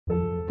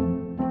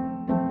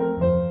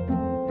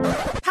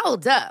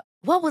Hold up.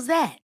 What was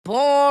that?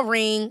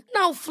 Boring.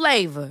 No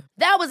flavor.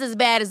 That was as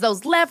bad as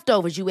those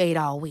leftovers you ate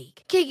all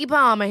week. Keke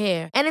Palmer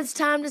here, and it's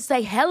time to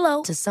say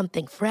hello to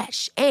something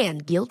fresh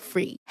and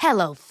guilt-free.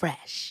 Hello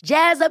Fresh.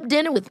 Jazz up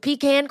dinner with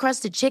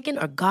pecan-crusted chicken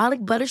or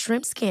garlic butter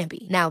shrimp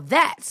scampi. Now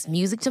that's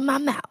music to my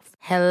mouth.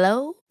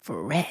 Hello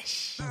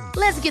Fresh.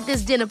 Let's get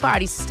this dinner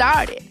party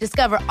started.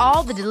 Discover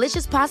all the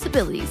delicious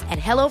possibilities at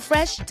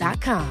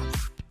hellofresh.com.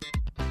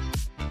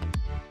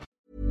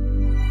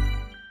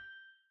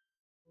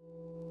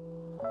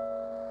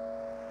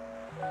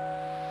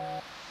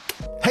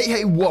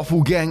 Hey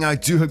Waffle Gang, I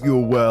do hope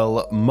you're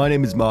well. My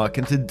name is Mark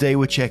and today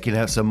we're checking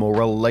out some more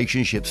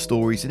relationship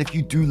stories, and if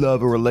you do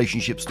love a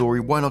relationship story,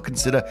 why not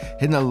consider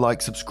hitting that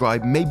like,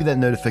 subscribe, maybe that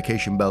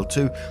notification bell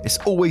too. It's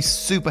always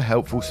super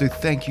helpful, so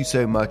thank you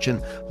so much,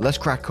 and let's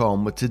crack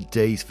on with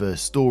today's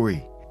first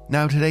story.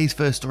 Now today's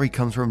first story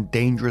comes from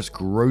Dangerous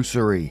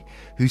Grocery,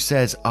 who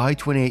says, I,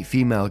 28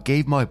 female,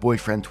 gave my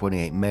boyfriend,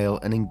 28 male,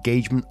 an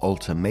engagement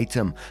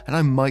ultimatum, and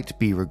I might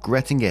be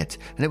regretting it,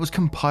 and it was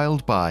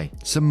compiled by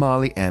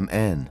Somali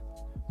MN.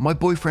 My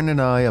boyfriend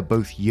and I are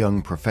both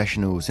young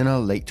professionals in our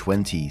late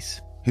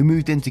 20s, who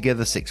moved in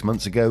together 6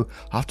 months ago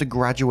after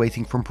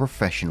graduating from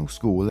professional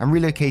school and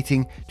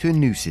relocating to a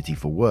new city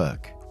for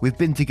work. We've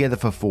been together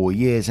for 4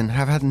 years and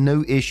have had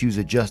no issues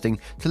adjusting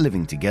to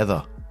living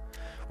together.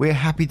 We are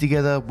happy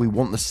together, we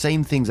want the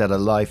same things out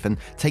of life and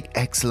take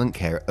excellent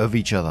care of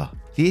each other.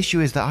 The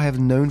issue is that I have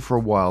known for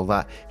a while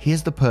that he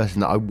is the person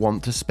that I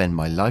want to spend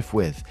my life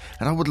with,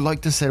 and I would like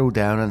to settle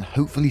down and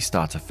hopefully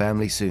start a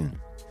family soon.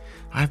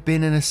 I have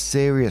been in a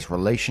serious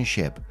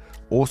relationship,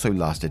 also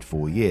lasted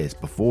 4 years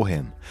before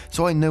him,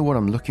 so I know what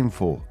I'm looking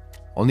for.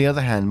 On the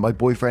other hand, my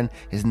boyfriend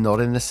is not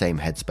in the same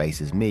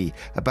headspace as me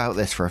about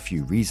this for a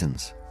few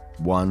reasons.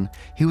 1,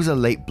 he was a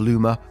late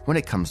bloomer when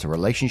it comes to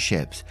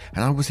relationships,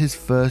 and I was his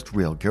first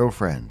real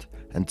girlfriend.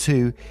 And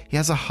 2, he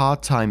has a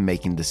hard time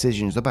making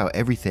decisions about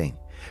everything,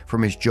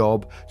 from his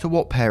job to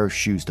what pair of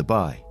shoes to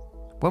buy.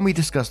 When we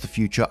discuss the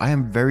future, I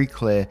am very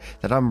clear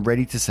that I'm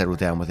ready to settle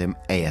down with him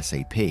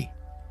ASAP.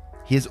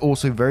 He is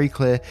also very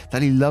clear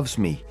that he loves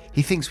me,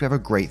 he thinks we have a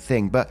great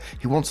thing, but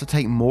he wants to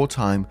take more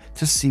time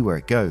to see where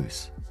it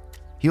goes.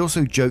 He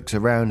also jokes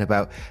around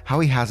about how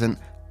he hasn't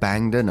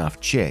banged enough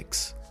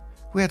chicks.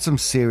 We had some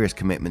serious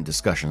commitment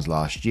discussions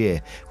last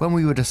year when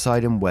we were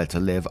deciding where to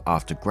live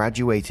after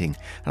graduating,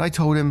 and I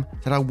told him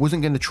that I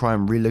wasn't going to try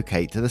and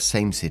relocate to the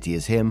same city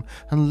as him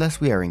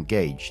unless we are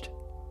engaged.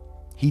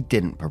 He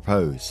didn't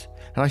propose,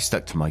 and I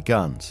stuck to my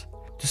guns.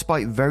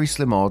 Despite very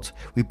slim odds,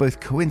 we both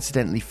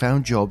coincidentally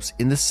found jobs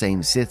in the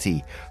same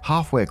city,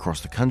 halfway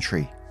across the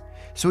country.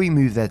 So we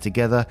moved there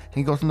together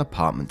and got an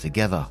apartment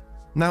together.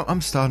 Now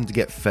I'm starting to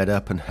get fed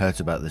up and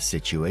hurt about this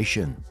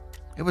situation.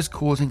 It was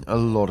causing a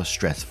lot of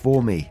stress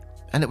for me,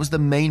 and it was the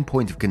main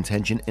point of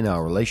contention in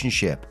our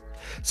relationship.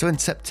 So in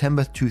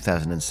September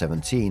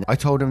 2017, I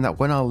told him that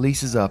when our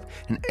lease is up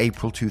in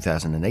April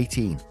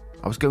 2018,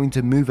 I was going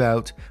to move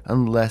out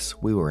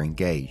unless we were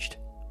engaged.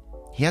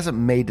 He hasn't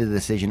made a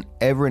decision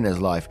ever in his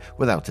life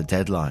without a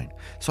deadline,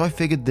 so I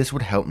figured this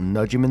would help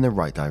nudge him in the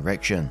right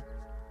direction.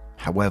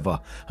 However,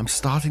 I'm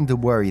starting to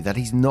worry that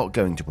he's not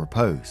going to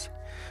propose,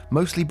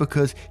 mostly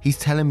because he's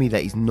telling me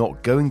that he's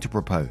not going to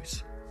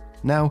propose.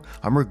 Now,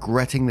 I'm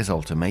regretting this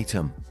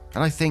ultimatum,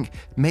 and I think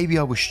maybe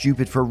I was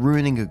stupid for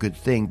ruining a good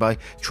thing by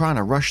trying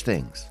to rush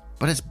things,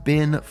 but it's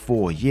been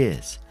 4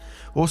 years.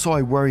 Also,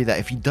 I worry that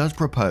if he does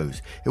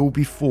propose, it will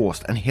be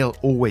forced and he'll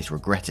always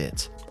regret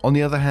it. On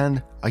the other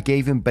hand, I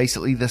gave him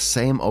basically the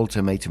same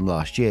ultimatum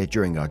last year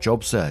during our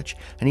job search,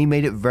 and he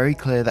made it very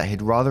clear that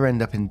he'd rather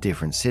end up in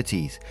different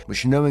cities,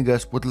 which knowing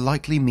us would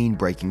likely mean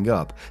breaking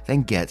up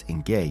than get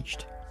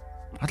engaged.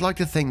 I'd like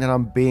to think that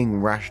I'm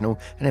being rational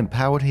and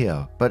empowered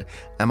here, but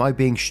am I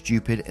being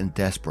stupid and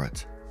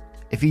desperate?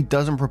 If he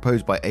doesn't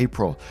propose by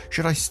April,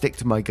 should I stick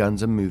to my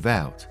guns and move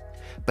out?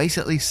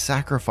 Basically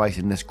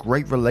sacrificing this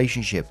great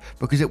relationship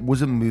because it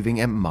wasn't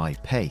moving at my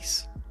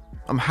pace.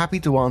 I'm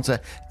happy to answer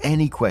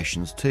any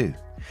questions too.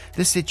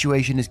 This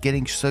situation is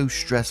getting so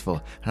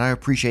stressful, and I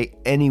appreciate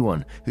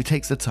anyone who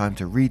takes the time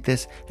to read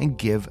this and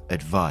give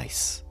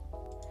advice.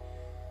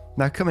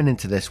 Now, coming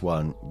into this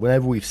one,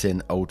 whenever we've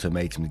seen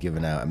ultimatums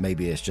given out, and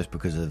maybe it's just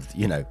because of,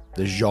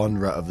 the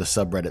genre of the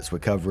subreddits we're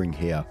covering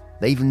here,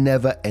 they've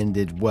never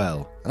ended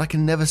well, and I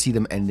can never see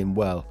them ending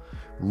well,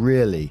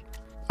 really.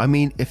 I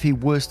mean, if he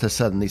was to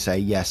suddenly say,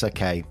 yes,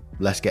 okay,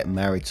 let's get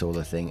married sort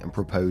of thing, and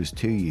propose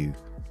to you,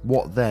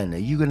 what then? Are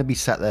you going to be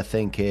sat there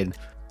thinking,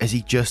 has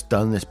he just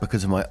done this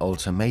because of my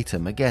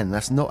ultimatum? Again,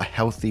 that's not a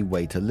healthy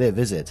way to live,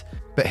 is it?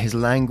 But his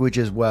language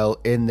as well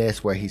in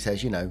this, where he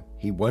says,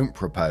 he won't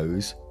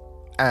propose,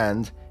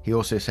 and he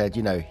also said,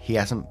 he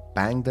hasn't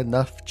banged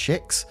enough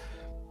chicks.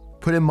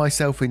 Putting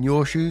myself in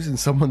your shoes and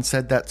someone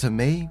said that to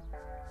me,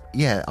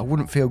 yeah, I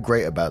wouldn't feel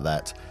great about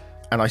that.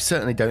 And I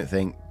certainly don't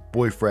think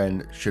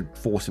boyfriend should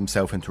force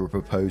himself into a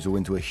proposal,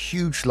 into a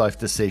huge life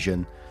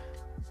decision,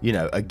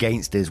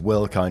 against his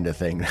will kind of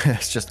thing.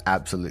 It's just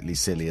absolutely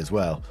silly as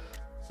well.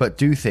 but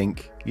do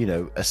think,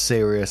 a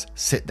serious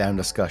sit-down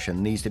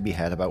discussion needs to be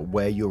had about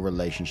where your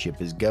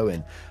relationship is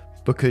going,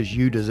 because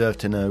you deserve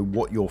to know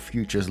what your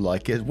future's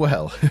like as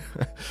well.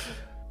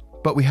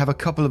 But we have a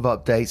couple of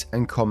updates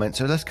and comments,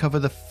 so let's cover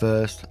the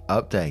first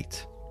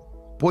update.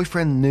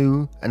 Boyfriend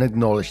knew and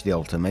acknowledged the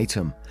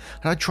ultimatum,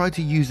 and I tried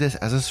to use this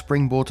as a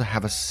springboard to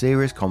have a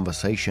serious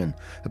conversation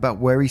about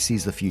where he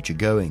sees the future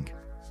going.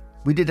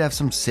 We did have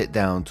some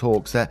sit-down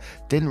talks that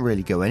didn't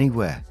really go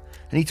anywhere,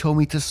 and he told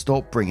me to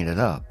stop bringing it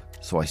up,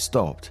 so I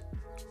stopped.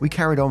 We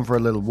carried on for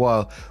a little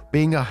while,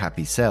 being our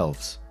happy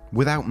selves,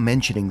 without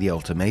mentioning the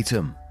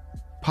ultimatum.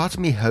 Part of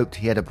me hoped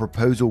he had a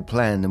proposal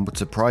planned and would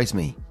surprise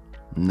me.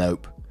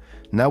 Nope.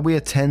 Now we are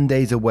 10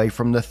 days away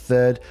from the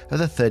 3rd of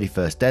the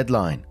 31st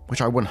deadline,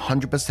 which I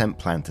 100%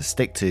 plan to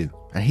stick to,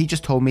 and he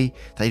just told me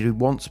that he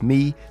wants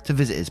me to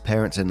visit his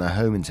parents in their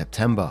home in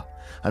September,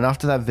 and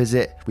after that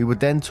visit we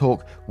would then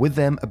talk with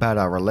them about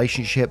our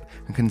relationship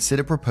and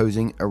consider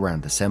proposing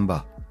around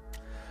December.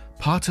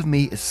 Part of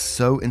me is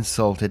so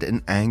insulted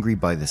and angry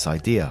by this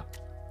idea.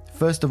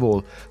 First of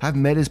all, I've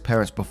met his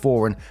parents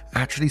before and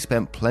actually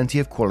spent plenty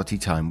of quality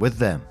time with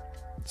them.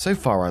 So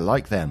far I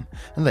like them,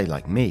 and they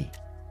like me.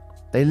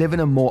 They live in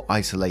a more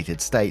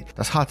isolated state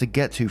that's hard to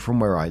get to from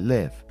where I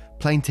live.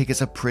 Plane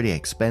tickets are pretty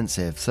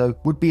expensive, so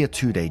would be a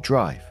 2-day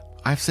drive.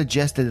 I've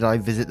suggested that I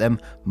visit them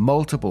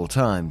multiple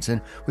times,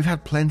 and we've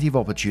had plenty of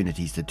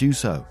opportunities to do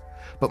so,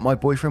 but my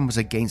boyfriend was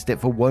against it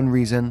for one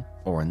reason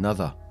or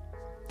another.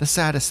 The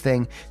saddest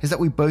thing is that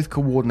we both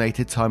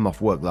coordinated time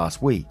off work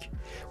last week.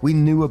 We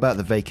knew about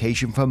the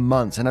vacation for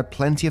months and had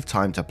plenty of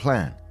time to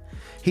plan.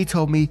 He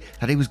told me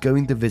that he was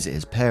going to visit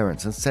his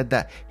parents and said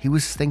that he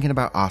was thinking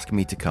about asking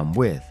me to come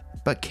with,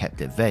 but kept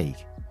it vague.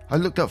 I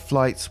looked up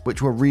flights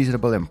which were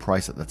reasonable in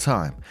price at the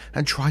time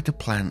and tried to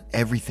plan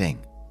everything.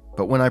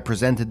 But when I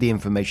presented the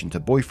information to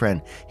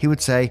boyfriend, he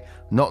would say,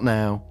 "Not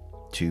now,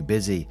 too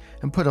busy,"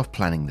 and put off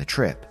planning the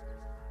trip.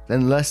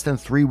 Then less than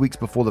 3 weeks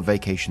before the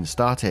vacation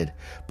started,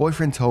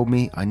 boyfriend told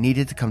me I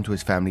needed to come to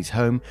his family's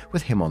home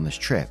with him on this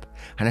trip,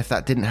 and if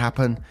that didn't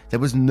happen, there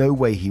was no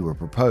way he would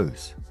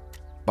propose.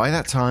 By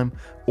that time,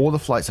 all the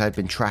flights I had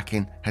been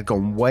tracking had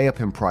gone way up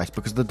in price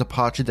because the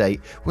departure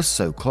date was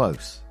so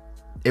close.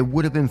 It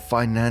would have been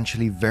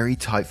financially very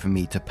tight for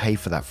me to pay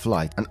for that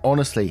flight, and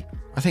honestly,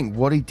 I think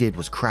what he did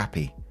was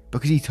crappy,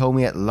 because he told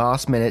me at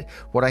last minute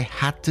what I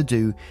had to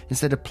do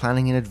instead of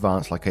planning in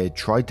advance like I had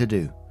tried to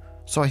do.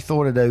 So I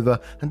thought it over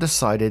and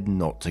decided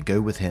not to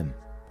go with him.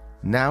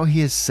 Now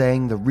he is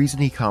saying the reason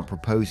he can't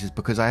propose is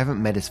because I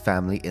haven't met his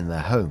family in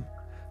their home.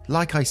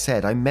 Like I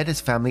said, I met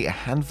his family a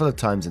handful of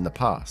times in the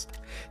past.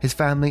 His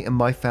family and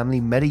my family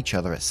met each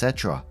other,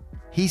 etc.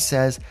 He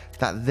says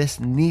that this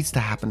needs to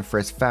happen for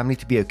his family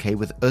to be okay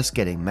with us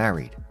getting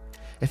married.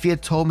 If he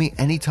had told me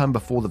any time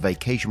before the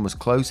vacation was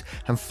close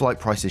and flight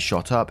prices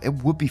shot up,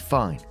 it would be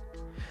fine.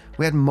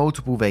 We had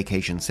multiple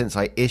vacations since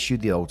I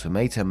issued the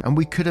ultimatum, and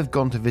we could have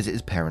gone to visit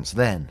his parents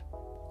then.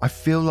 I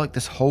feel like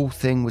this whole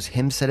thing was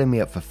him setting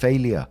me up for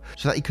failure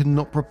so that he could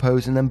not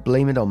propose and then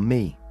blame it on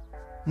me.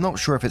 Not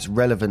sure if it's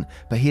relevant,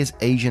 but he is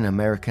Asian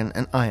American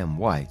and I am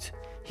white.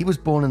 He was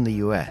born in the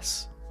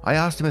US. I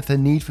asked him if the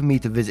need for me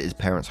to visit his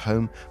parents'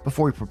 home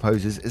before he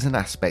proposes is an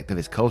aspect of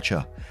his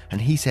culture,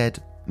 and he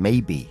said,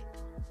 maybe.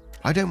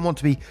 I don't want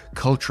to be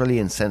culturally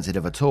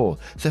insensitive at all,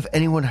 so if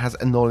anyone has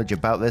a knowledge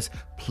about this,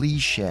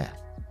 please share.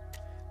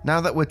 Now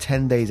that we're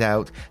 10 days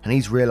out and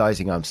he's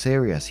realizing I'm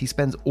serious, he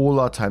spends all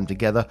our time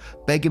together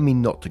begging me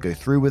not to go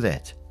through with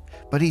it.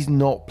 But he's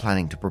not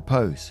planning to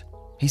propose.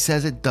 He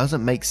says it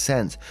doesn't make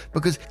sense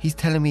because he's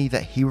telling me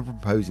that he would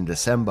propose in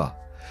December,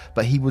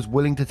 but he was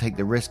willing to take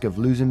the risk of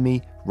losing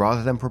me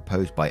rather than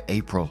propose by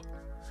April.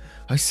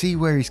 I see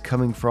where he's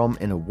coming from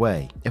in a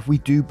way, if we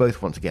do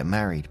both want to get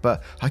married,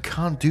 but I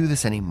can't do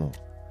this anymore.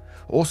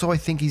 Also, I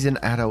think he's an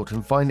adult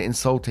and find it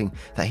insulting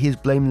that he is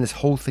blaming this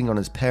whole thing on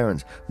his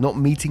parents not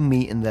meeting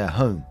me in their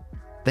home.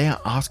 They are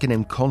asking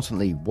him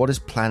constantly what his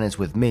plan is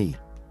with me.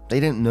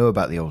 They don't know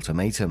about the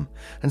ultimatum,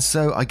 and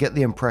so I get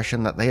the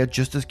impression that they are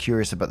just as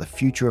curious about the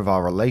future of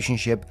our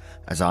relationship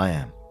as I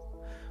am.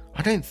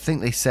 I don't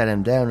think they sat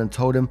him down and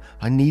told him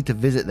I need to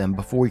visit them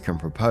before he can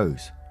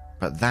propose,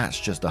 but that's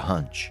just a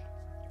hunch.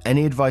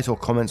 Any advice or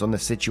comments on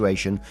this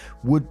situation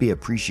would be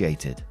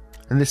appreciated.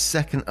 And this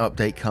second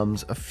update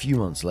comes a few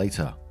months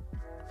later.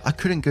 I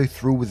couldn't go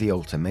through with the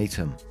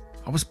ultimatum.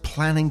 I was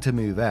planning to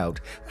move out,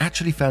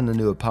 actually found a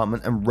new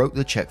apartment and wrote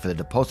the check for the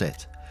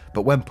deposit.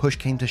 But when push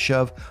came to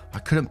shove, I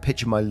couldn't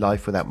picture my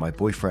life without my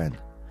boyfriend.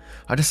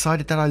 I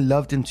decided that I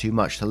loved him too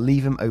much to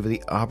leave him over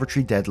the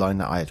arbitrary deadline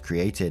that I had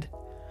created.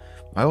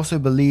 I also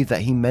believed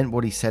that he meant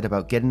what he said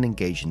about getting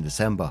engaged in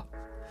December.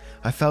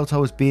 I felt I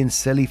was being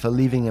silly for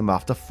leaving him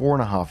after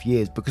 4.5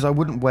 years because I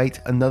wouldn't wait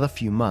another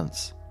few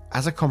months.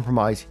 As a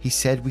compromise, he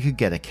said we could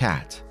get a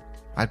cat.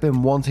 I'd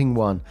been wanting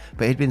one,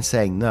 but he'd been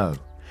saying no,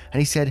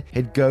 and he said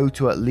he'd go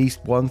to at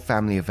least one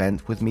family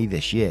event with me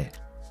this year.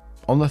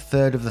 On the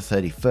 3rd of the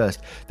 31st,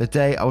 the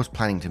day I was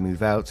planning to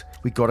move out,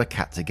 we got a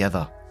cat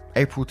together,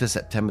 April to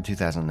September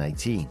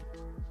 2018.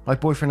 My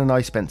boyfriend and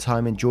I spent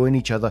time enjoying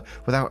each other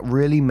without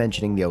really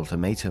mentioning the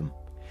ultimatum.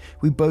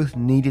 we both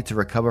needed to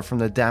recover from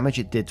the damage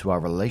it did to our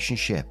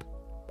relationship.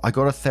 I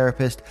got a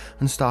therapist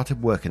and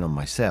started working on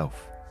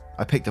myself.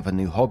 I picked up a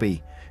new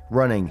hobby,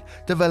 running,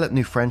 developed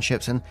new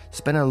friendships, and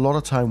spent a lot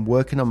of time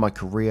working on my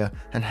career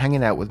and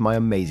hanging out with my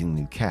amazing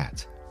new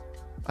cat.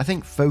 I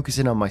think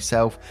focusing on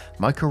myself,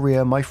 my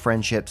career, my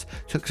friendships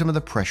took some of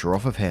the pressure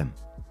off of him.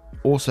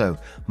 Also,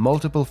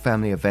 multiple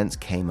family events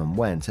came and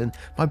went, and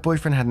my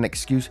boyfriend had an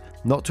excuse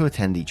not to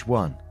attend each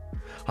one.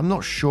 I'm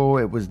not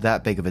sure it was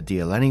that big of a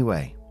deal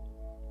anyway.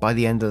 By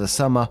the end of the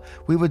summer,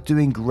 we were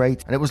doing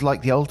great, and it was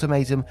like the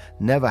ultimatum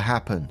never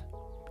happened.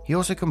 He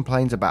also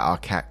complains about our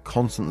cat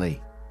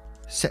constantly.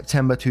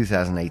 September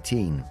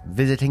 2018,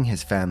 visiting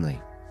his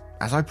family.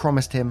 As I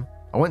promised him,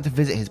 I went to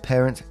visit his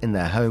parents in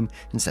their home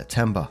in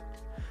September.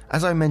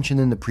 As I mentioned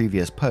in the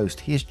previous post,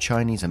 he is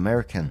Chinese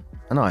American,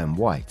 and I am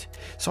white,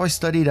 so I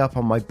studied up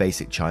on my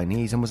basic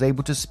Chinese and was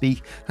able to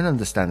speak and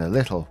understand a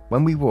little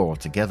when we were all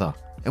together.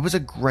 It was a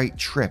great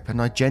trip,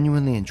 and I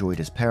genuinely enjoyed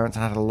his parents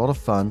and had a lot of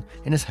fun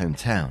in his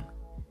hometown.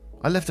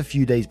 I left a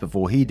few days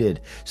before he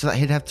did, so that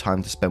he'd have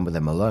time to spend with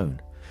them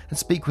alone, and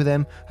speak with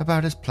them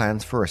about his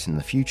plans for us in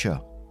the future.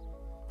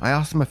 I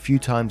asked him a few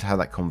times how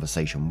that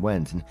conversation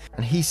went, and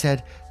he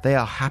said they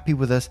are happy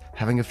with us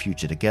having a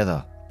future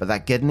together, but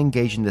that getting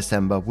engaged in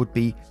December would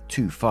be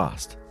too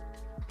fast.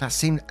 That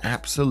seemed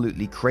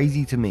absolutely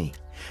crazy to me,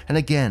 and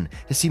again,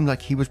 it seemed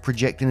like he was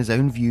projecting his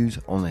own views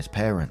on his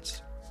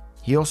parents.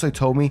 He also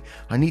told me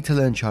I need to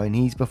learn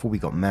Chinese before we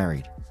got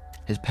married.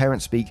 His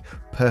parents speak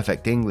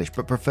perfect English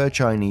but prefer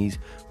Chinese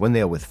when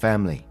they are with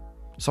family,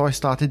 so I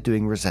started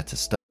doing Rosetta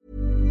Stone.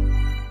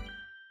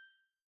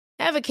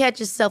 Ever catch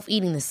yourself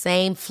eating the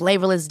same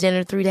flavorless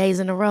dinner 3 days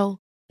in a row?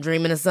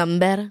 Dreaming of something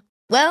better?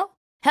 Well,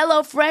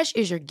 HelloFresh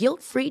is your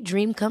guilt-free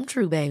dream come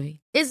true, baby.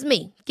 It's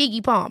me,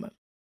 Keke Palmer.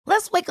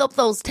 Let's wake up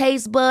those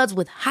taste buds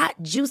with hot,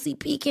 juicy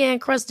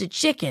pecan-crusted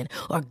chicken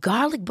or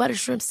garlic butter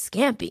shrimp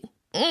scampi.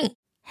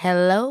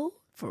 Hello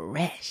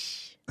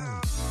Fresh.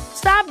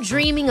 Stop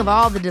dreaming of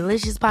all the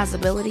delicious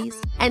possibilities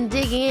and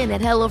dig in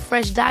at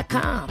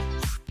HelloFresh.com.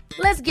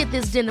 Let's get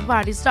this dinner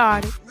party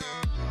started.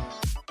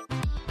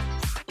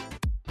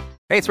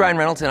 Hey, it's Ryan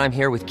Reynolds, and I'm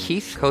here with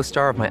Keith,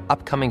 co-star of my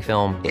upcoming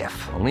film,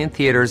 If, only in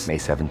theaters May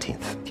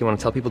 17th. Do you want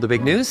to tell people the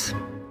big news?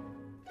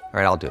 All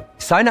right, I'll do it.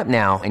 Sign up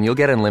now and you'll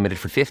get unlimited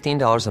for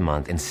 $15 a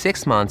month and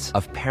 6 months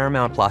of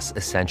Paramount Plus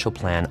Essential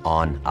Plan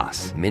on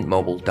us.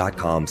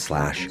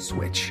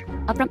 MintMobile.com/switch.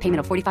 Upfront payment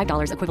of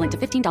 $45 equivalent to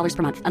 $15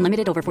 per month.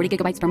 Unlimited over 40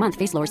 gigabytes per month.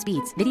 Face lower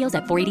speeds. Videos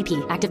at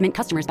 480p. Active Mint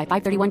customers by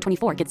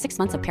 531.24 get 6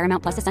 months of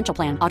Paramount Plus Essential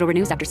Plan. Auto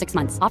renews after 6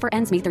 months. Offer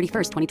ends May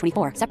 31st,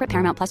 2024. Separate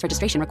Paramount Plus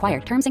registration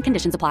required. Terms and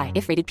conditions apply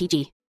if rated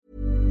PG.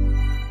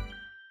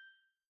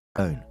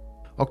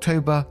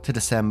 October to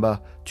December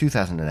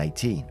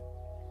 2018.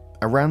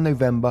 Around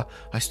November,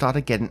 I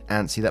started getting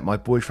antsy that my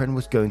boyfriend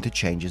was going to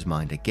change his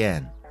mind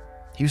again.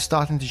 He was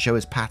starting to show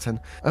his pattern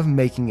of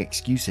making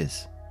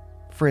excuses.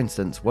 For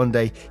instance, one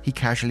day he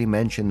casually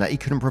mentioned that he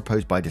couldn't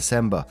propose by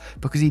December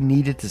because he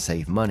needed to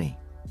save money.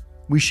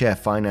 We share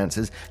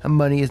finances and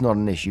money is not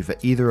an issue for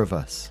either of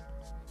us.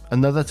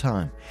 Another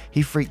time,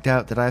 he freaked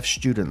out that I have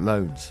student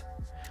loans.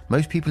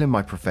 Most people in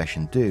my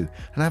profession do,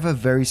 and I have a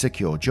very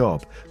secure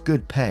job,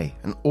 good pay,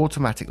 and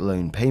automatic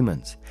loan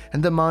payments,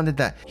 and demanded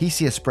that he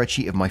see a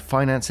spreadsheet of my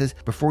finances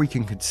before he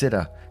can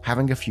consider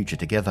having a future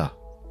together.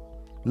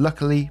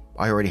 Luckily,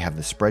 I already have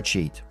the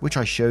spreadsheet, which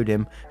I showed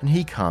him, and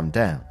he calmed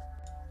down.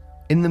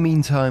 In the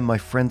meantime, my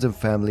friends and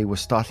family were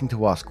starting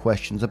to ask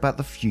questions about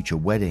the future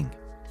wedding.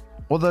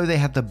 Although they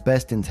had the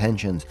best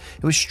intentions,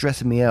 it was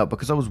stressing me out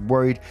because I was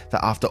worried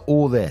that after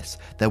all this,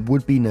 there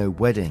would be no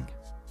wedding.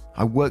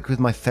 I worked with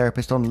my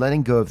therapist on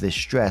letting go of this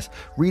stress,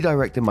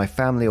 redirecting my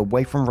family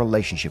away from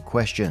relationship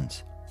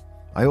questions.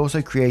 I also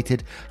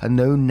created a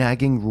no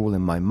nagging rule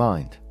in my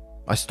mind.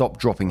 I stopped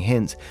dropping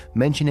hints,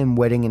 mentioning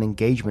wedding and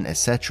engagement,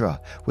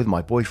 etc. with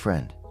my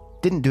boyfriend.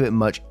 Didn't do it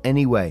much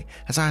anyway,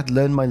 as I had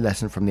learned my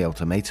lesson from the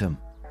ultimatum.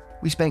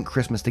 We spent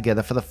Christmas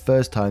together for the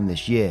first time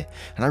this year,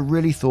 and I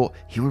really thought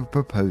he would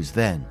propose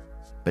then.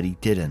 But he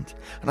didn't,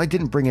 and I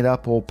didn't bring it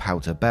up or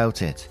pout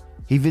about it.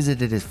 He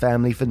visited his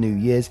family for New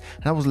Year's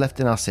and I was left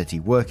in our city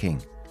working,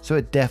 so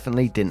it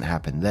definitely didn't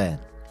happen then.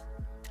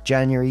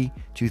 January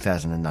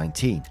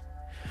 2019.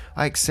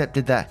 I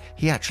accepted that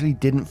he actually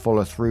didn't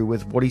follow through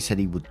with what he said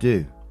he would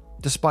do.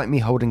 Despite me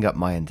holding up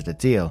my end of the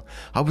deal,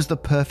 I was the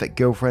perfect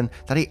girlfriend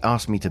that he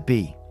asked me to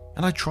be,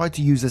 and I tried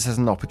to use this as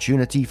an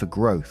opportunity for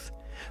growth,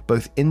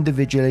 both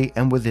individually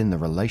and within the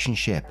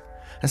relationship,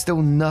 and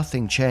still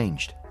nothing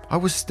changed. I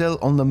was still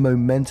on the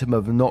momentum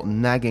of not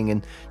nagging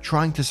and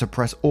trying to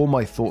suppress all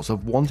my thoughts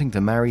of wanting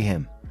to marry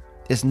him.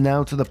 It's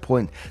now to the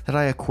point that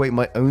I equate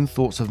my own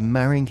thoughts of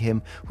marrying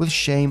him with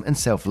shame and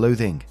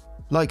self-loathing,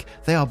 like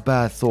they are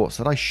bad thoughts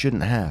that I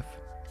shouldn't have.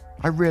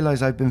 I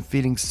realize I've been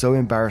feeling so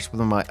embarrassed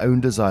with my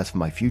own desires for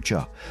my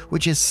future,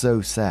 which is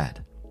so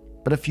sad.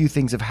 But a few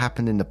things have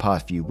happened in the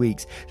past few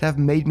weeks that have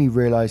made me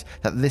realize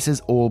that this is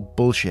all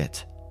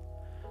bullshit.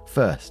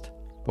 First,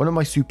 one of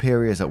my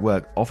superiors at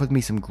work offered me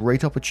some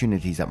great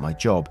opportunities at my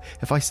job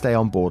if I stay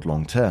on board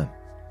long term.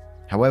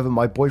 However,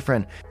 my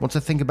boyfriend wants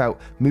to think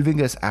about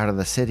moving us out of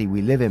the city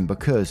we live in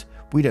because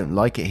we don't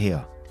like it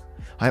here.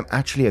 I am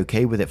actually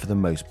okay with it for the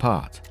most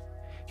part.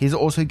 He has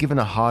also given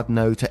a hard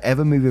no to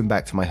ever moving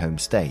back to my home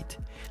state.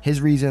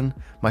 His reason,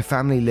 my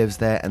family lives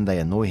there and they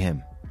annoy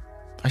him.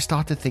 I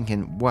started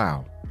thinking,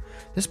 wow,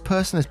 this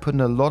person is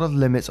putting a lot of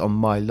limits on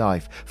my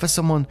life for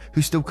someone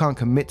who still can't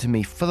commit to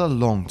me for the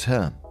long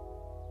term.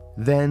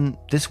 Then,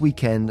 this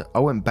weekend, I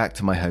went back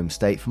to my home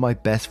state for my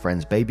best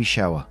friend's baby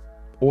shower.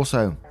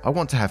 Also, I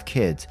want to have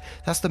kids.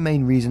 That's the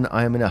main reason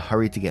I am in a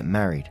hurry to get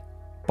married.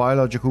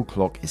 Biological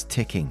clock is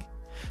ticking.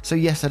 So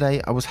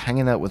yesterday, I was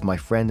hanging out with my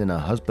friend and her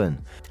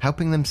husband,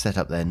 helping them set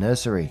up their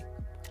nursery,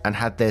 and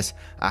had this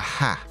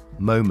aha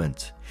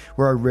moment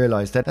where I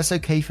realized that that's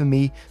okay for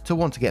me to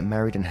want to get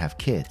married and have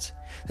kids.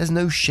 There's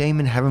no shame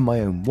in having my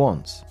own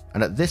wants.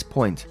 And at this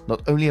point,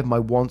 not only have my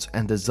wants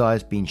and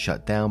desires been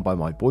shut down by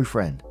my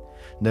boyfriend,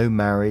 no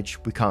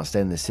marriage, we can't stay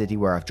in the city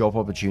where I have job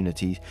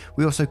opportunities,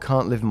 we also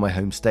can't live in my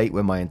home state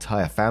where my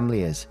entire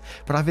family is,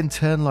 but I've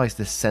internalized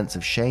this sense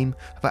of shame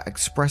about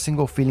expressing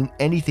or feeling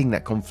anything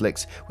that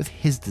conflicts with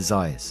his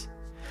desires.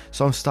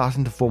 So I'm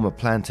starting to form a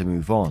plan to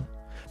move on,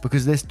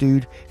 because this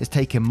dude is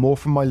taking more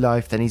from my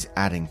life than he's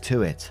adding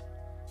to it.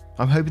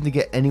 I'm hoping to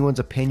get anyone's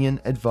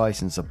opinion,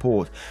 advice and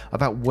support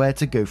about where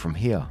to go from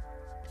here.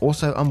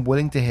 Also, I'm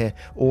willing to hear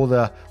all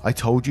the "I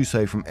told you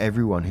so" from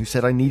everyone who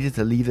said I needed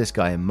to leave this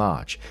guy in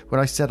March when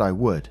I said I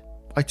would.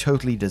 I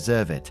totally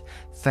deserve it.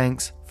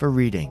 Thanks for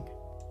reading.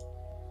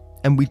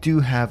 And we do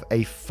have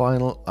a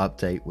final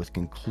update with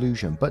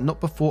conclusion, but not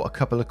before a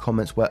couple of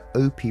comments where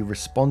OP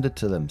responded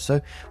to them.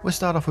 So we'll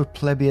start off with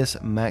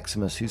Plebius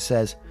Maximus, who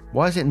says,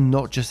 why is it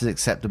not just as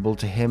acceptable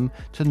to him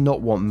to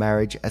not want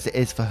marriage as it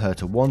is for her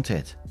to want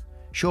it?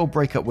 She'll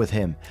break up with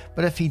him,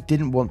 but if he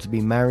didn't want to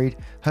be married,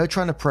 her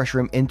trying to pressure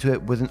him into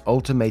it with an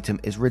ultimatum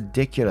is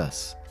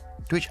ridiculous.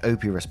 To which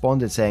OP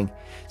responded saying,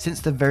 since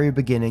the very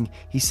beginning,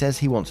 he says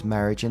he wants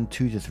marriage and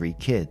 2 to 3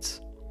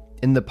 kids.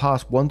 In the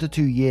past 1 to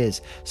 2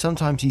 years,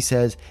 sometimes he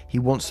says he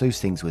wants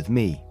those things with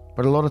me,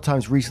 but a lot of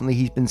times recently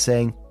he's been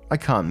saying, I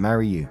can't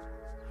marry you.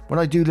 When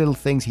I do little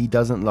things he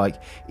doesn't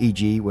like,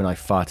 e.g. when I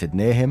farted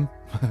near him,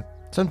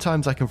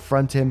 sometimes I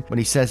confront him when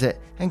he says it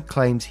and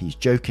claims he's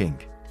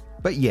joking.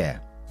 But yeah,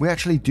 we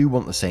actually do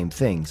want the same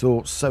things,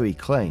 or so he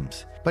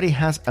claims, but he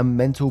has a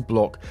mental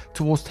block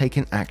towards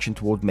taking action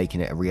toward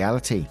making it a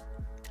reality.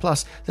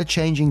 Plus, the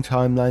changing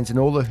timelines and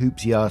all the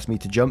hoops he asked me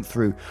to jump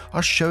through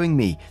are showing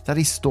me that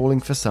he's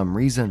stalling for some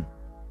reason.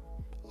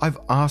 I've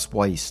asked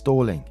why he's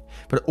stalling,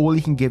 but all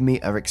he can give me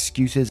are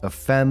excuses of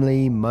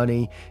family,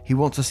 money, he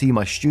wants to see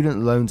my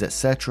student loans,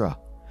 etc.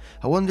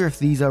 I wonder if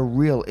these are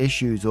real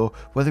issues or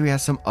whether he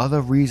has some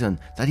other reason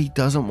that he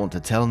doesn't want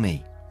to tell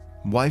me.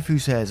 Waifu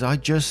says, I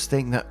just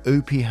think that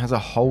OP has a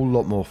whole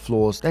lot more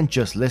flaws than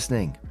just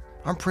listening.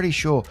 I'm pretty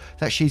sure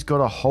that she's got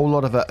a whole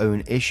lot of her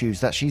own issues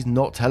that she's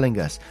not telling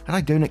us, and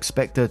I don't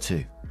expect her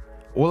to.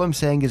 All I'm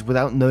saying is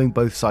without knowing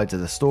both sides of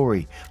the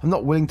story, I'm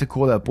not willing to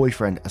call her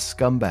boyfriend a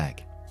scumbag.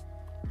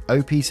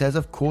 OP says,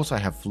 of course I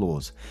have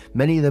flaws.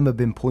 Many of them have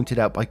been pointed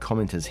out by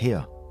commenters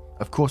here.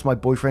 Of course my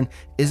boyfriend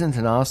isn't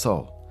an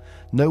arsehole.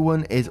 No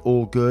one is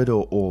all good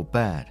or all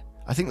bad.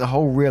 I think the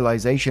whole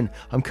realization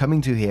I'm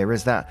coming to here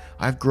is that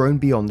I've grown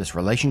beyond this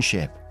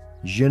relationship.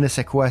 Je ne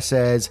sais quoi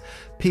says,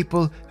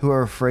 people who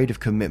are afraid of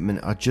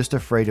commitment are just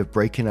afraid of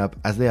breaking up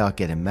as they are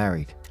getting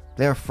married.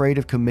 They're afraid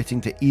of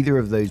committing to either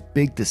of those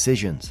big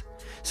decisions.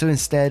 So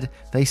instead,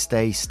 they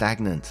stay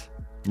stagnant.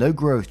 No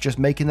growth, just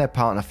making their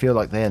partner feel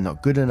like they are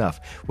not good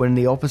enough when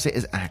the opposite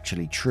is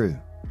actually true.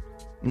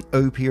 And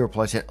OP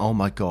replies saying, oh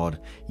my god,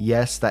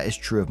 yes, that is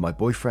true of my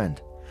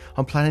boyfriend.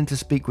 I'm planning to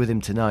speak with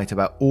him tonight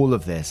about all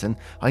of this, and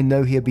I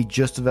know he'll be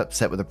just as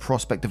upset with the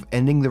prospect of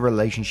ending the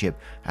relationship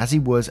as he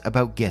was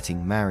about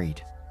getting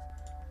married.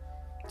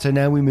 So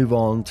now we move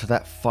on to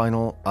that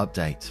final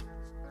update.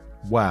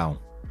 Wow,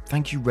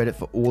 thank you Reddit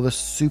for all the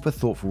super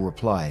thoughtful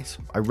replies.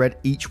 I read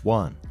each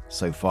one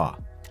so far.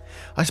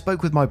 I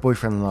spoke with my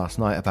boyfriend last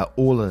night about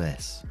all of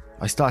this.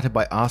 I started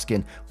by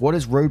asking what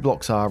his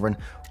roadblocks are and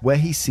where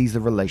he sees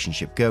the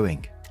relationship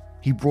going.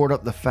 He brought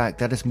up the fact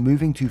that it's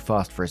moving too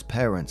fast for his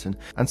parents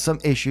and some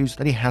issues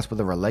that he has with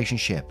the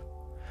relationship.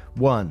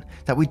 One,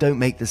 that we don't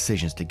make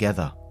decisions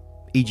together,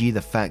 e.g. the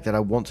fact that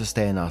I want to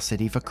stay in our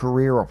city for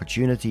career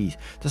opportunities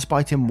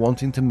despite him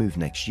wanting to move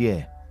next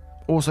year.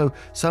 Also,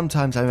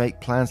 sometimes I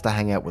make plans to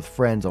hang out with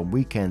friends on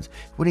weekends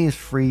when he is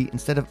free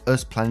instead of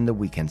us planning the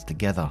weekends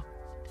together.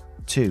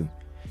 2,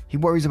 he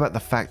worries about the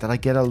fact that I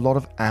get a lot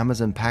of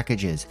Amazon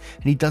packages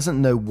and he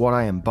doesn't know what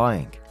I am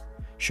buying.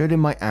 Showed him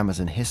my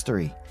Amazon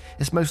history.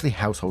 It's mostly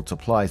household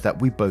supplies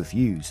that we both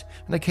use,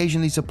 and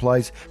occasionally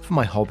supplies for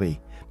my hobby,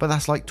 but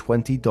that's like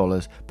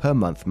 $20 per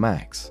month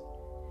max.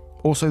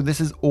 Also, this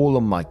is all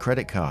on my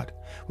credit card,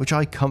 which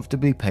I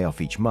comfortably pay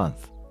off each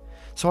month.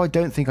 So I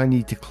don't think I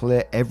need to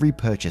clear every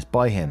purchase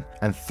by him.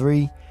 And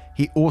 3,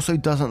 he also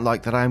doesn't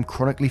like that I am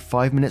chronically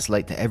 5 minutes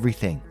late to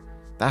everything.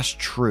 That's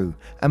true,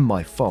 and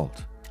my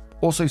fault.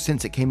 Also,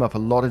 since it came up a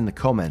lot in the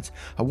comments,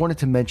 I wanted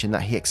to mention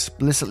that he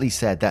explicitly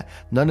said that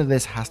none of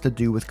this has to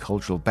do with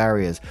cultural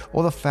barriers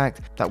or the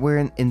fact that we're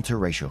an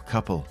interracial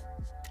couple.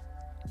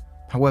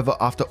 However,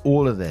 after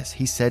all of this,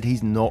 he said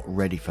he's not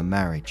ready for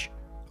marriage.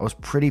 I was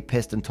pretty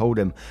pissed and told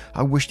him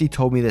I wished he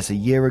told me this a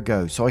year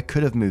ago so I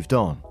could have moved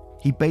on.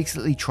 He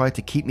basically tried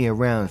to keep me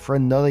around for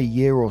another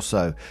year or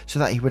so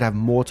that he would have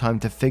more time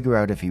to figure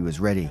out if he was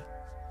ready.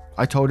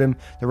 I told him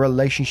the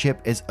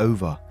relationship is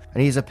over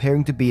and he is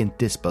appearing to be in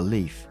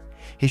disbelief.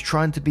 He's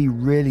trying to be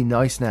really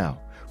nice now,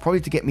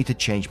 probably to get me to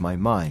change my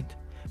mind,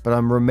 but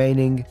I'm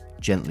remaining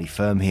gently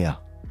firm here.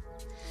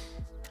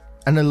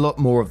 And a lot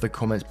more of the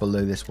comments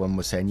below this one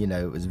were saying,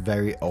 it was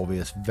very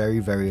obvious very,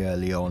 very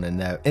early on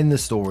in the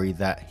story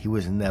that he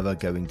was never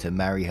going to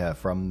marry her,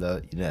 from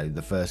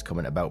the first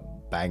comment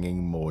about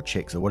banging more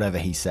chicks or whatever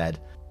he said.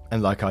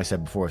 And like I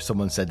said before, if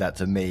someone said that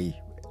to me,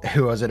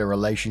 who I was in a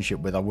relationship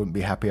with, I wouldn't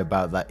be happy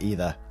about that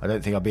either. I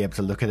don't think I'll be able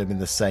to look at him in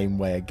the same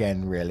way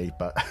again, really,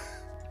 but...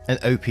 And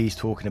OP's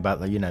talking about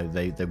that,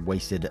 they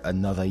wasted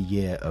another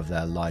year of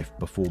their life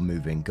before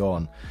moving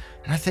on.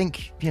 And I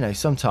think,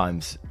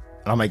 sometimes,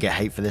 and I may get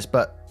hate for this,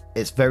 but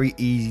it's very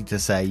easy to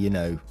say,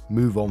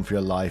 move on for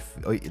your life.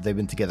 They've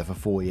been together for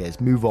 4 years.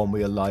 Move on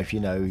with your life,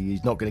 he's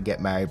not going to get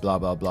married, blah,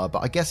 blah, blah.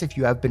 But I guess if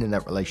you have been in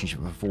that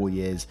relationship for 4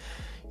 years,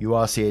 you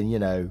are seeing,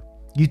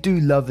 you do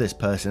love this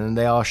person and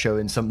they are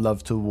showing some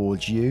love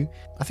towards you.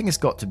 I think it's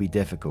got to be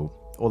difficult.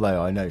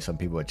 Although I know some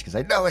people are just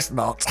going to say, no, it's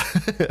not.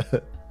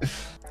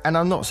 And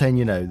I'm not saying,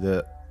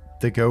 that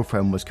the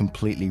girlfriend was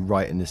completely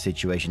right in the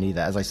situation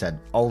either. As I said,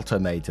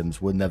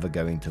 ultimatums were never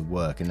going to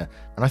work. And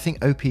I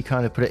think OP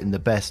kind of put it in the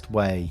best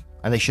way.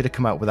 And they should have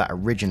come out with that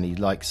originally,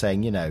 like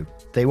saying,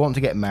 they want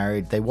to get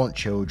married, they want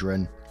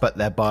children, but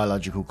their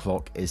biological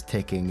clock is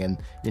ticking and,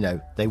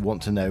 they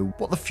want to know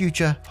what the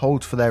future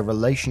holds for their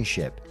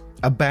relationship.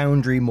 A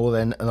boundary more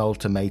than an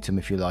ultimatum,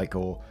 if you like,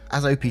 or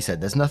as OP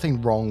said, there's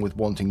nothing wrong with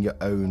wanting your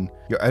own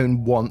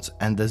wants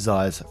and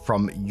desires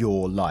from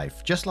your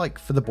life. Just like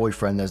for the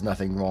boyfriend, there's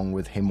nothing wrong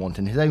with him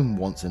wanting his own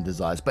wants and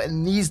desires, but it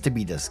needs to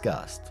be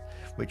discussed,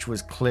 which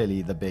was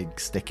clearly the big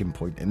sticking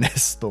point in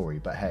this story.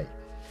 But hey,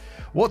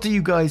 what do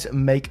you guys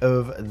make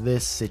of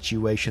this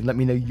situation? Let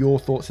me know your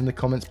thoughts in the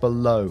comments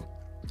below.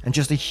 And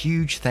just a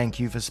huge thank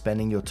you for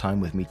spending your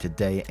time with me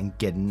today and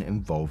getting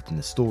involved in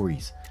the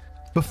stories.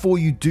 Before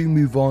you do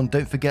move on,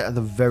 don't forget at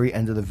the very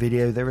end of the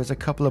video, there is a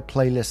couple of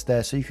playlists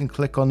there, so you can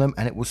click on them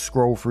and it will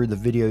scroll through the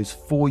videos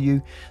for you.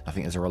 I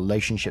think there's a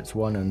relationships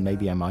one and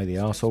maybe Am I the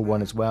Arsehole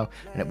one as well.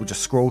 And it will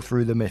just scroll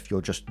through them if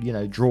you're just,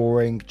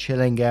 drawing,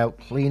 chilling out,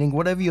 cleaning,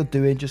 whatever you're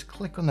doing, just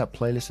click on that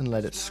playlist and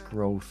let it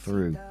scroll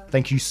through.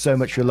 Thank you so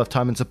much for your love,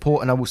 time and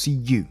support, and I will see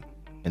you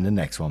in the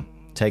next one.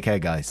 Take care,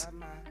 guys.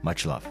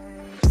 Much love.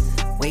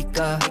 Wake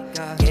up,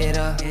 get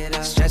up,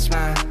 stretch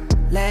my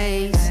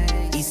legs,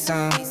 eat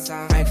some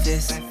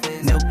breakfast,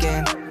 milk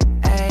and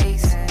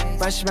eggs,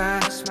 brush my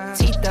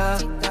teeth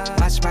up,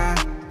 wash my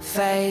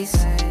face,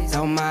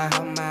 throw my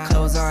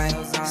clothes on,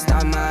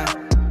 start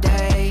my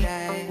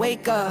day.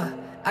 Wake up,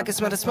 I can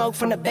smell the smoke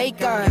from the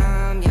bacon.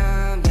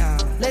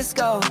 Let's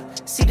go,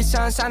 see the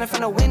sun shining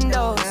from the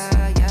windows.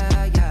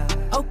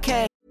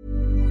 Okay.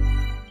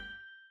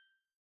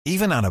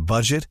 Even on a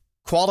budget,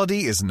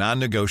 quality is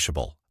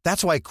non-negotiable.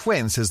 That's why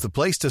Quince is the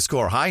place to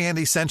score high-end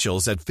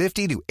essentials at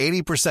 50 to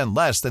 80%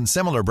 less than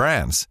similar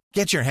brands.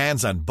 Get your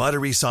hands on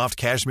buttery soft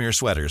cashmere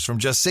sweaters from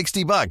just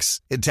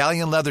 $60,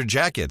 Italian leather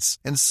jackets,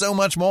 and so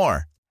much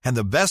more. And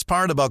the best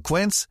part about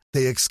Quince,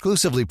 they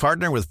exclusively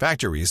partner with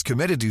factories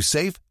committed to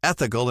safe,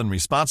 ethical, and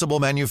responsible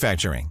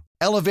manufacturing.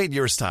 Elevate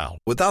your style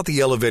without the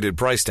elevated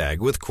price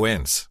tag with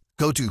Quince.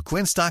 Go to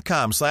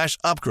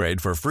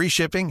quince.com/upgrade for free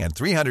shipping and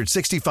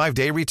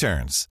 365-day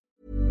returns.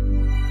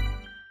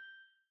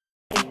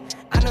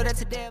 I know that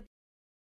today.